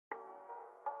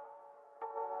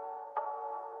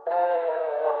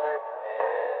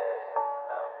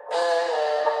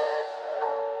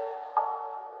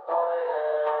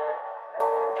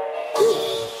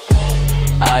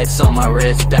Ice on my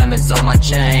wrist, diamonds on my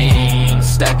chain,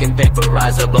 stacking paper,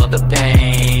 rise above the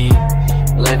pain.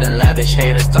 Living lavish,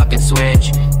 haters talking switch.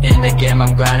 In the game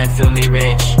I'm grinding, feel me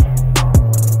rich.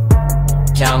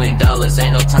 Counting dollars,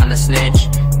 ain't no time to snitch.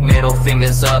 Middle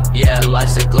fingers up, yeah,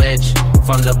 life's a glitch.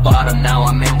 From the bottom, now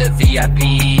I'm in the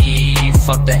VIP.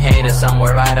 Fuck the haters, I'm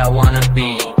where I wanna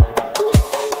be.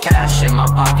 Cash in my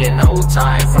pocket, no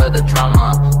time for the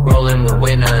drama. Rolling with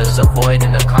winners,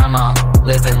 avoiding the karma.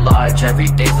 Living large, every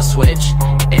day's a switch.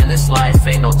 In this life,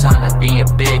 ain't no time to be a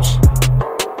bitch.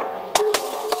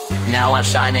 Now I'm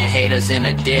shining, haters in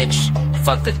a ditch.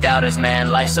 Fuck the doubters, man,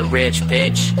 life's a rich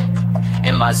bitch.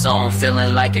 In my zone,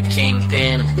 feeling like a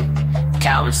kingpin.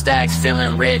 Counting stacks,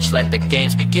 feeling rich, let the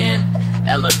games begin.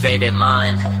 Elevated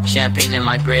mind, champagne in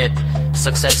my grip.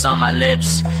 Success on my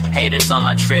lips, haters on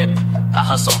my trip. I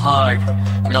hustle hard,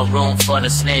 no room for the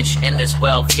snitch. In this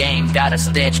wealth game, gotta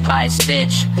stitch by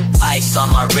stitch. Ice on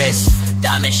my wrist,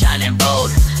 diamond shining bold.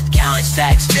 Counting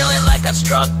stacks, feeling like I've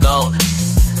struck gold.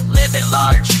 Living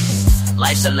large,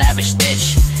 life's a lavish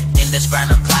ditch. In this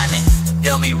grind I'm climbing,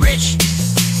 feel me rich.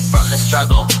 From the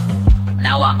struggle,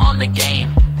 now I'm on the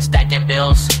game. Stacking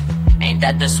bills, ain't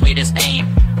that the sweetest aim?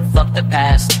 Fuck the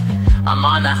past, I'm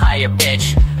on a higher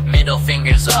pitch. Middle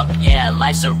fingers up, yeah,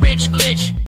 life's a rich glitch.